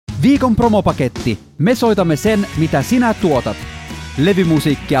Viikon promopaketti. Me soitamme sen, mitä sinä tuotat.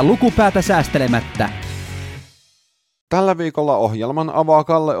 Levymusiikkia lukupäätä säästelemättä. Tällä viikolla ohjelman avaa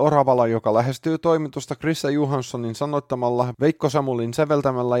Kalle Oravala, joka lähestyy toimitusta Krista Johanssonin sanoittamalla, Veikko Samulin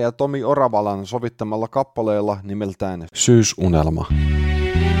säveltämällä ja Tomi Oravalan sovittamalla kappaleella nimeltään Syysunelma.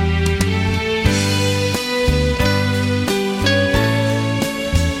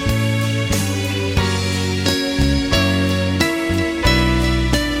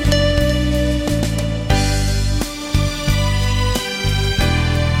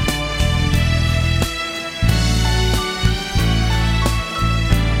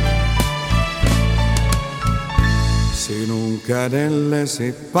 Sinun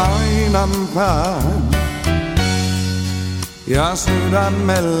kädellesi painan pään ja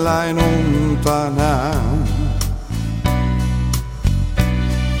sydämelläin unta näen.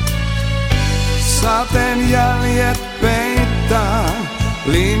 Sateen jäljet peittää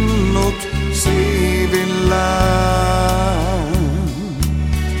linnut siivillään.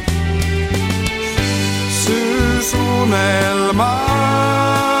 Syysunelma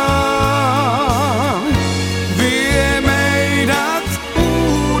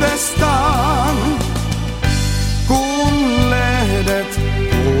kun lehdet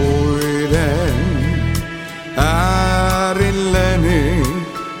puiden äärilleni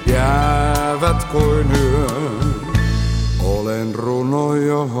jäävät kuin yö. Olen runo,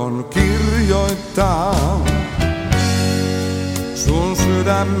 johon kirjoittaa sun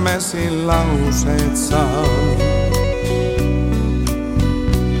sydämesi lauseet saa.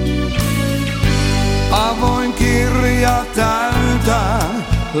 Avoin kirja täytä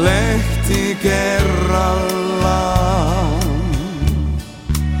lehti kerrallaan.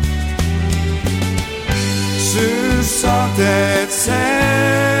 Syyssateet sen,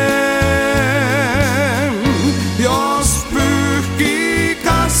 jos pyyhkii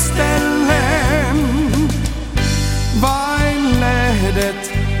kastellen. Vain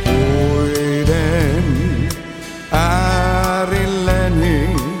lehdet puiden äärilleni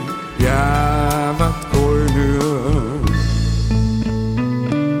jäävät kuin yö.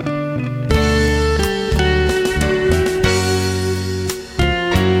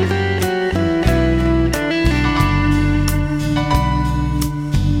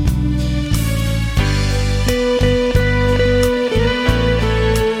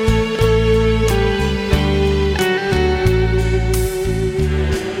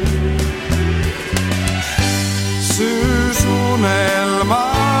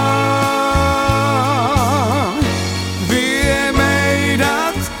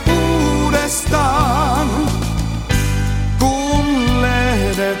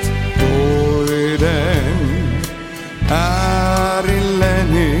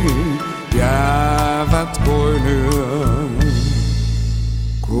 Äärilleni jäävät kuin yö,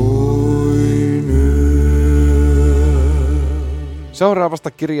 kuin yö.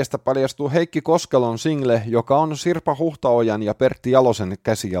 Seuraavasta kirjasta paljastuu Heikki Koskelon single, joka on Sirpa Huhtaojan ja Pertti Jalosen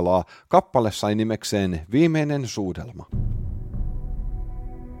käsialaa. Kappale sai nimekseen Viimeinen suudelma.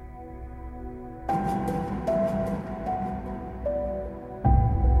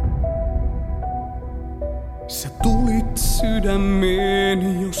 Sä tulit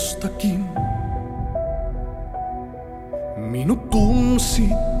sydämeeni jostakin. Minut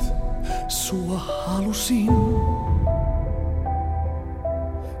tunsit, sua halusin.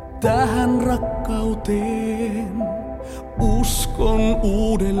 Tähän rakkauteen uskon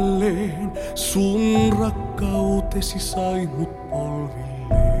uudelleen. Sun rakkautesi sai mut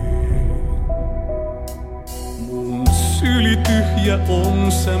polvilleen. Mun syli tyhjä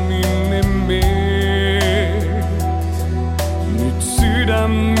on, sä minne meet. Nyt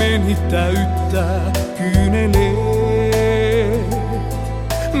sydämeni täyttää kyyneleet.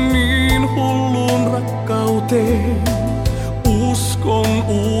 Niin hulluun rakkauteen uskon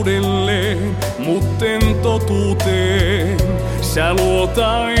uudelleen, mutten totuuteen. Sä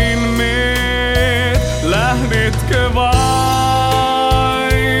luotain meet, lähdetkö vain?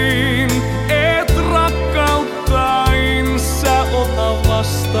 Et rakkauttain sä ota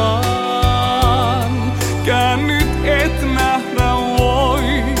vastaan. Käännyt et nähdä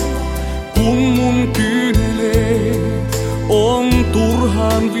voi, kun mun kyyneleet on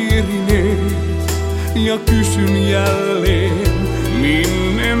turhaan vierineet. Ja kysyn jälleen,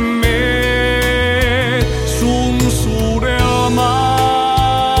 minne meet sun suudelmaan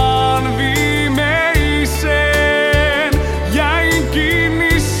viimeiseen. Jäin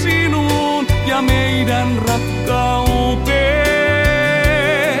kiinni sinuun ja meidän rakkauteen.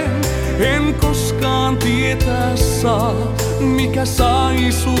 En koskaan tietää saa, mikä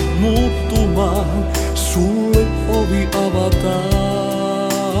sai sut muuttumaan. Sulle ovi avataan.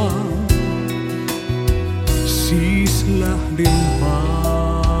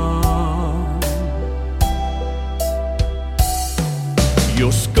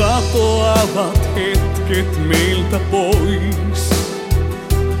 hetket meiltä pois.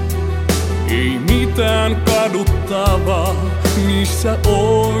 Ei mitään kaduttavaa, missä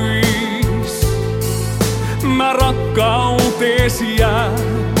ois. Mä rakkauteesi jään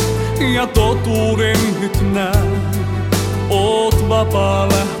ja totuuden nyt näen. Oot vapaa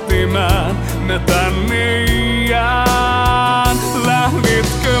lähtemään, mä tänne jään.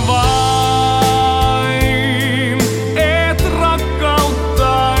 Lähdetkö vain, et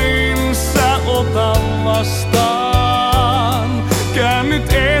rakkauttain sä ota vastaan.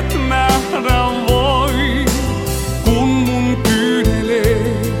 Käännyt et nähdä voi, kun mun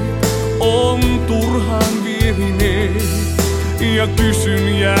kyyneleet on turhaan vievineet. Ja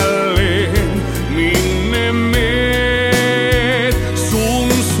kysyn jälleen, minne meet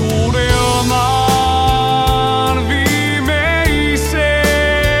sun suudelmaan viimeiseen.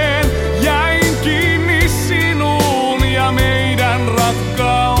 Jäin kiinni sinuun ja meidän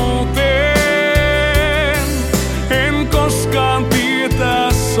rakkauteen. En koskaan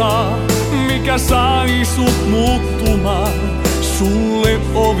tietää saa, mikä sai sut muuttumaan. Sulle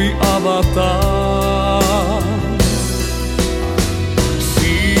ovi avataan.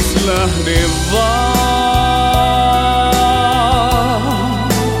 Lähde vaan.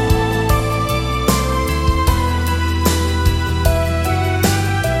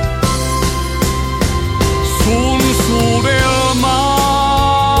 Sun suudelmaan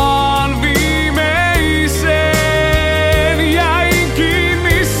viimeiseen. Jäin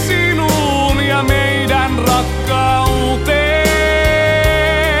kiinni sinuun ja meidän rakkauteen.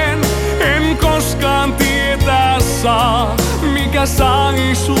 En koskaan tietää saa, mikä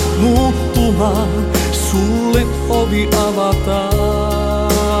sai sut muuttumaan, sulle ovi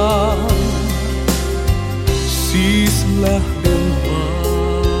avataan. Siis lähden vaan.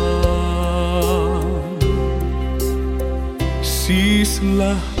 Siis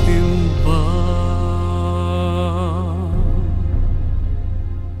lähden vaan.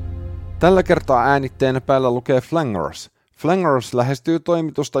 Tällä kertaa äänitteen päällä lukee Flangers. Flangers lähestyy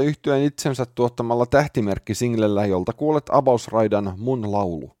toimitusta yhtyen itsensä tuottamalla tähtimerkki-singlellä, jolta kuulet avausraidan Mun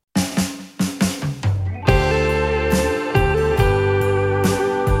laulu.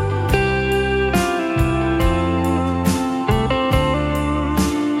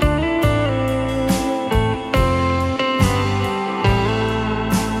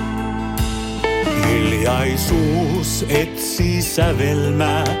 Hiljaisuus etsii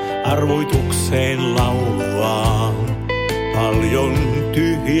sävelmää arvoitukseen lauluaan. Paljon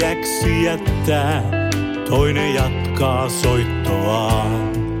tyhjäksi jättää, toinen jatkaa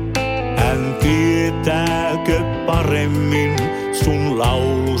soittoaan. Hän tietääkö paremmin sun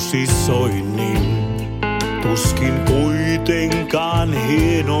laulusi soinnin? Tuskin kuitenkaan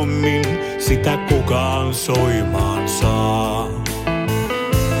hienommin sitä kukaan soimaan saa.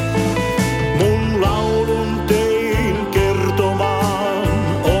 Mun laulun tein kertomaan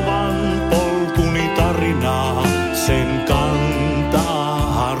oman polkuni tarinaa. Sen kantaa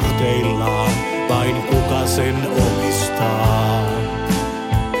harteillaan, vain kuka sen omistaa.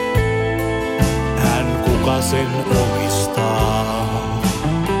 Hän kuka sen omistaa.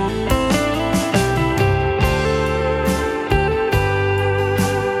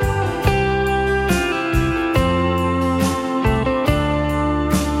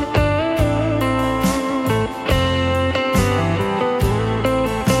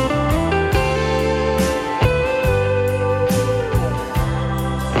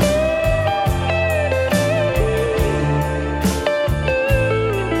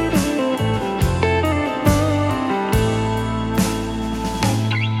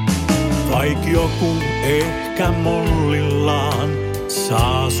 Joku ehkä mollillaan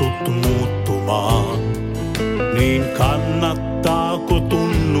saa sut muuttumaan. Niin kannattaako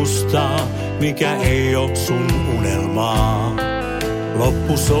tunnustaa, mikä ei oo sun unelmaa?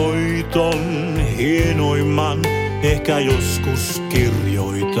 Loppusoiton hienoimman ehkä joskus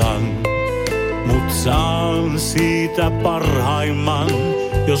kirjoitan. Mut saan siitä parhaimman,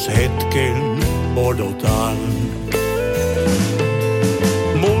 jos hetken odotan.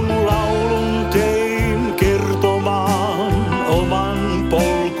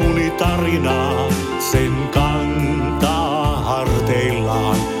 Tarinaa, sen kantaa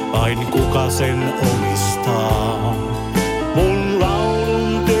harteillaan, vain kuka sen omistaa. Mun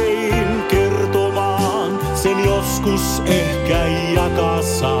laulun tein kertomaan, sen joskus ehkä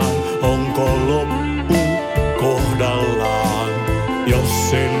jakasaan. Onko loppu kohdallaan, jos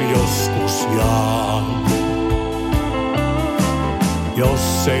sen joskus jaan?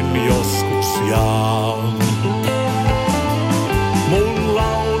 Jos sen joskus jaan. Mun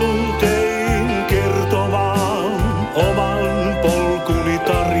laulun tein kertomaan oman polkuni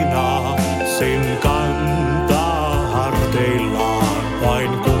tarinaa, sen kantaa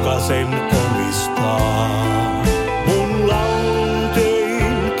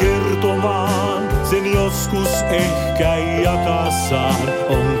ehkä jakaa saan.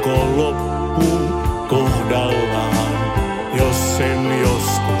 Onko loppu kohdallaan, jos sen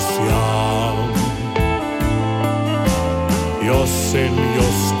joskus jaan? Jos sen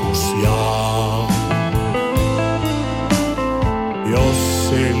joskus jaan. Jos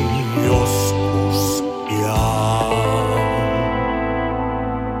sen joskus jaan.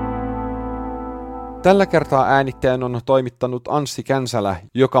 Tällä kertaa äänittäjän on toimittanut Anssi Känsälä,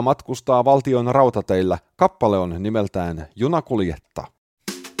 joka matkustaa valtion rautateillä. Kappale on nimeltään Juna kuljettaa.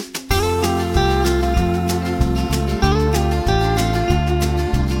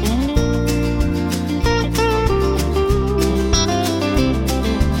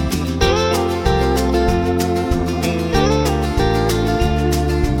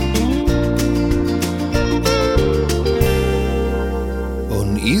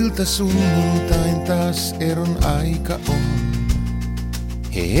 Ilta sunnuntain taas eron aika on.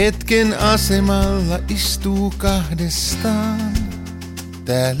 He hetken asemalla istuu kahdestaan.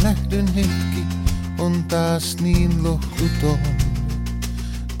 Tää lähdön hetki on taas niin lohduton.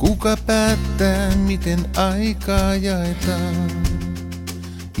 Kuka päättää, miten aikaa jaetaan?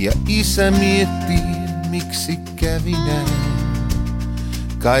 Ja isä miettii, miksi kävi näin.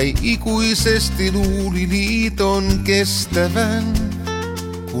 Kai ikuisesti luuli liiton kestävän.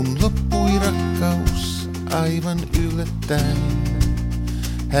 Kun loppui rakkaus aivan yllättäen,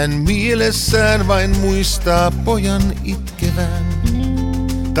 hän mielessään vain muistaa pojan itkevän.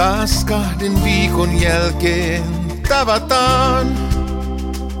 Taas 2 viikon jälkeen tavataan,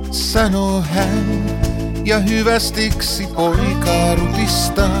 sanoo hän, ja hyvästiksi poikaa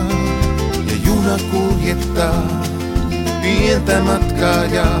rutistaa. Ja juna kuljettaa pientä matkaa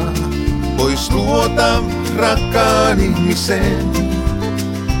ja pois luota rakkaan ihmisen.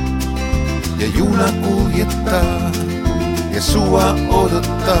 Ja juna kuljettaa ja sua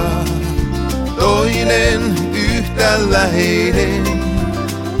odottaa toinen yhtä läheinen.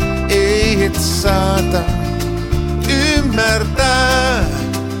 Ei et saata ymmärtää,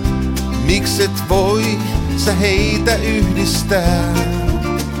 mikset voi sä heitä yhdistää.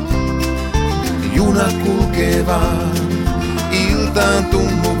 Juna kulkee vaan iltaan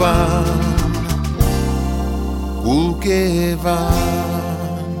tummuvaan, kulkee vaan.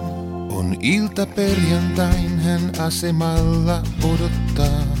 On ilta perjantain hän asemalla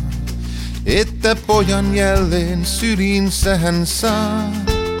odottaa, että pojan jälleen syliinsä hän saa.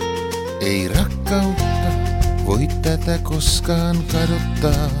 Ei rakkautta voi tätä koskaan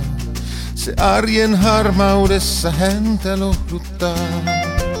kadottaa, se arjen harmaudessa häntä lohduttaa.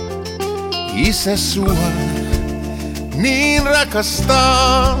 Isä sua niin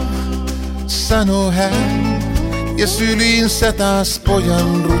rakastaa, sanoo hän. Ja syliinsä taas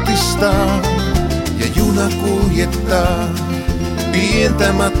pojan rutistaa. Ja juna kuljettaa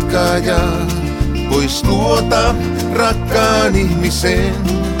pientä matkaa ja pois luota rakkaan ihmisen.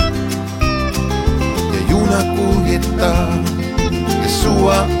 Ja juna kuljettaa ja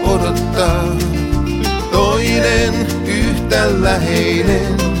sua odottaa toinen yhtä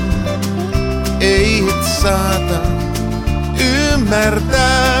läheinen. Ei et saata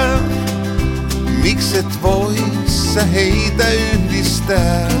ymmärtää, mikset voi sä heitä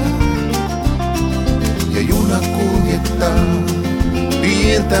yhdistää. Ja juna kuljettaa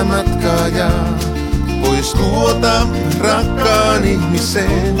pientä matkaa ja pois luota rakkaan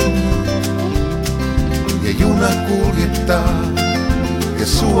ihmisen. Ja juna kuljettaa ja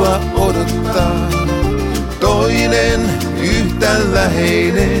sua odottaa toinen yhtä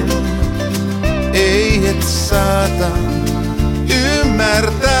läheinen. Ei et saata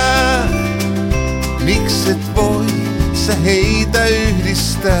ymmärtää, mikset voi sä heitä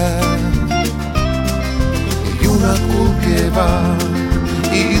yhdistää. Ja juna kulkee vaan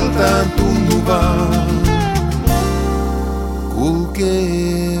iltaan tummuvaan,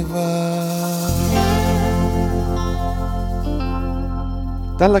 kulkee vaan.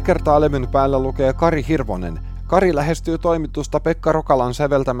 Tällä kertaa levyn päällä lukee Kari Hirvonen. Kari lähestyy toimitusta Pekka Rokalan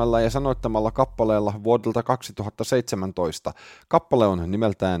säveltämällä ja sanoittamalla kappaleella vuodelta 2017. Kappale on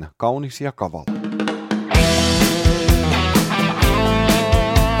nimeltään Kaunis ja kavala.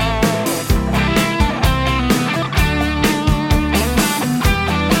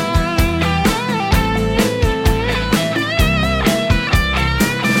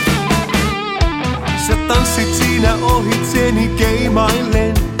 Sä tanssit siinä ohitseni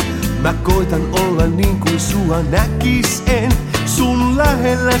keimaillen. Mä koitan olla niin kuin sua näkis en. Sun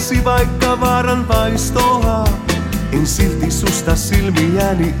lähelläsi vaikka vaaran vaistoa. En silti susta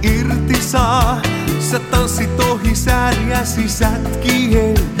silmiäni irti saa. Sä tanssit ohi sääriäsi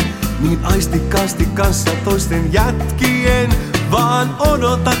sätkien. Niin aistikkaasti kanssa toisten jätkien. Vaan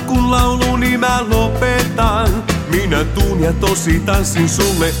odota kun lauluni mä lopetan. Minä tuun ja tosi tanssin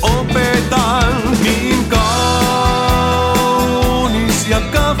sulle opetan. Niin kaunis ja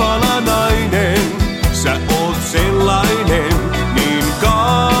kavala nainen, sä oot sellainen. Niin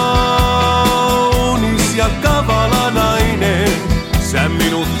kaunis ja kavala nainen, sä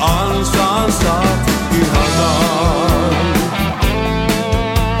minut ansaat ihanaan.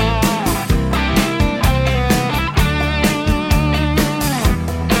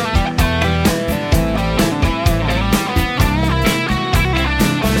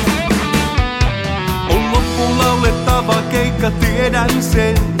 On loppuun laulettava keikka, tiedän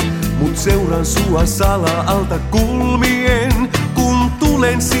sen. Mut seuran sua sala-alta kulmien. Kun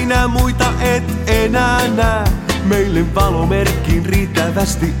tulen sinä muita et enää näe. Meille valomerkkiin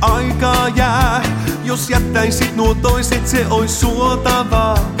riittävästi aikaa jää. Jos jättäisit nuo toiset, se ois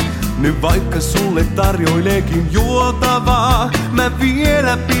suotavaa. Ne vaikka sulle tarjoileekin juotavaa. Mä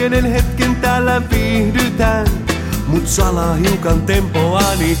vielä pienen hetken täällä viihdytän. Mut salaa hiukan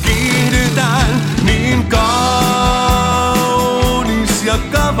tempoani kiihdytän. Niin kaunis ja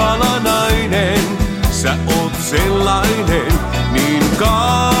kavala nainen, sä oot sellainen. Niin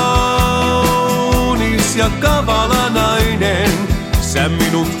kaunis ja kavala nainen, sä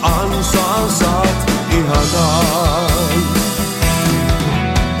minut ansaat ihanaan.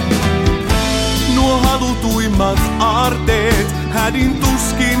 Nuo halutuimmat aarteet hädin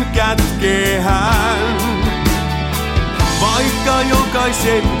tuskin kätkehän. Vaikka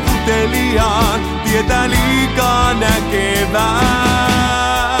jokaisen uteliaan tietää liikaa näkevää.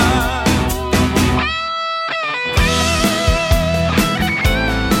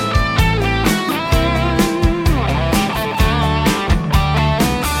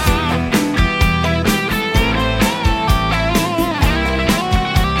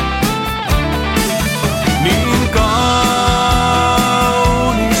 Niin kaunis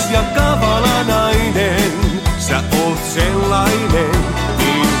ja kavala nainen, sä oot sellainen.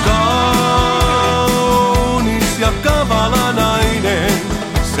 Niin kaunis ja kavala nainen,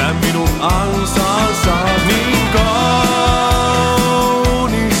 sä minun ansaat. Niin kaunis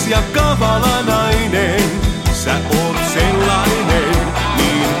ja kavala nainen, sä oot sellainen.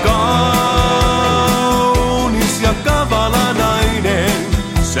 Niin kaunis ja kavala nainen,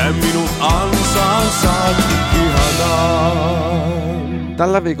 sä minut ansaat ihanaan.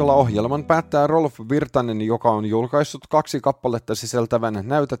 Tällä viikolla ohjelman päättää Rolf Virtanen, joka on julkaissut 2 kappaletta sisältävän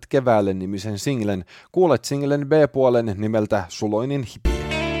Näytät keväälle -nimisen singlen. Kuulet singlen B-puolen nimeltä Suloinen hipi.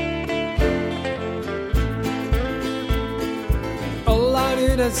 Ollaan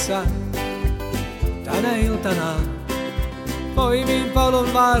yhdessä tänä iltana. Poimin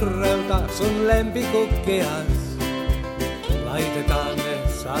polun varrelta sun lempikukkias. Laitetaan ne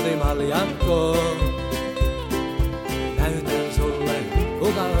salimaljakkoon. Näytän sulle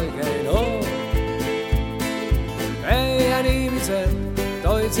kuka oikein on. Eihän ihmiset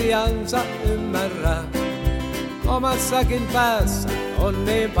toisiansa ymmärrä. Omassakin päässä on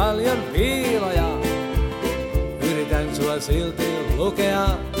niin paljon piiloja. Yritän sua silti lukea.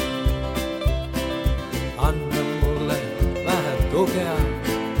 Anna mulle vähän tukea.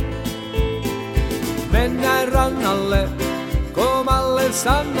 Mennään rannalle, kuumalle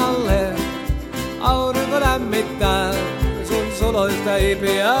sannalle. Aurinko lämmittää sun suloista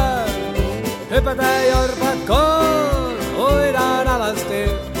hipiä. Hypätään jorpakkoon, uidaan alasti.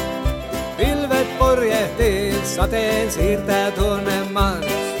 Pilvet purjehtii, sateen siirtää tuonne mars.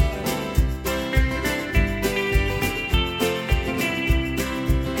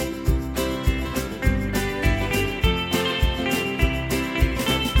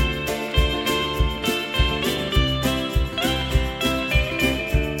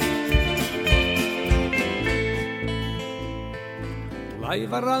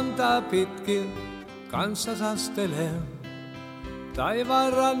 Laiva rantaa pitkin kanssas astelen.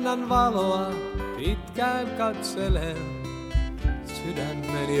 Taivaan rannan valoa pitkään katselen.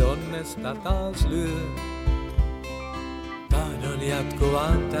 Sydämeni onnesta taas lyö. Tahdon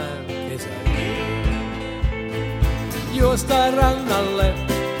jatkuvaan tän kesän. Juostaan rannalle,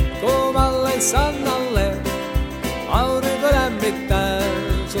 kuumalle sannalle. Aurinko lämmittää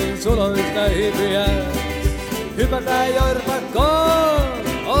sun suloista hipiä. Hypätään jorpakkoon,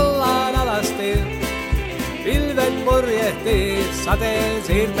 ollaan alasti. Pilvet purjehtii, sateen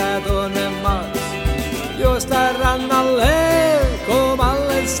siirtää tuonne maas. Juostaan rannalle,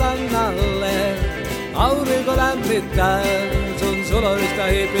 kuumalle sannalle. Aurinko lämmittää sun suloista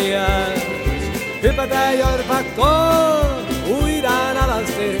hipiä. Hypätään jorpakkoon, uidaan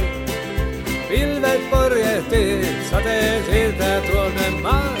alasti. Pilvet purjehtii, sateen siirtää tuonne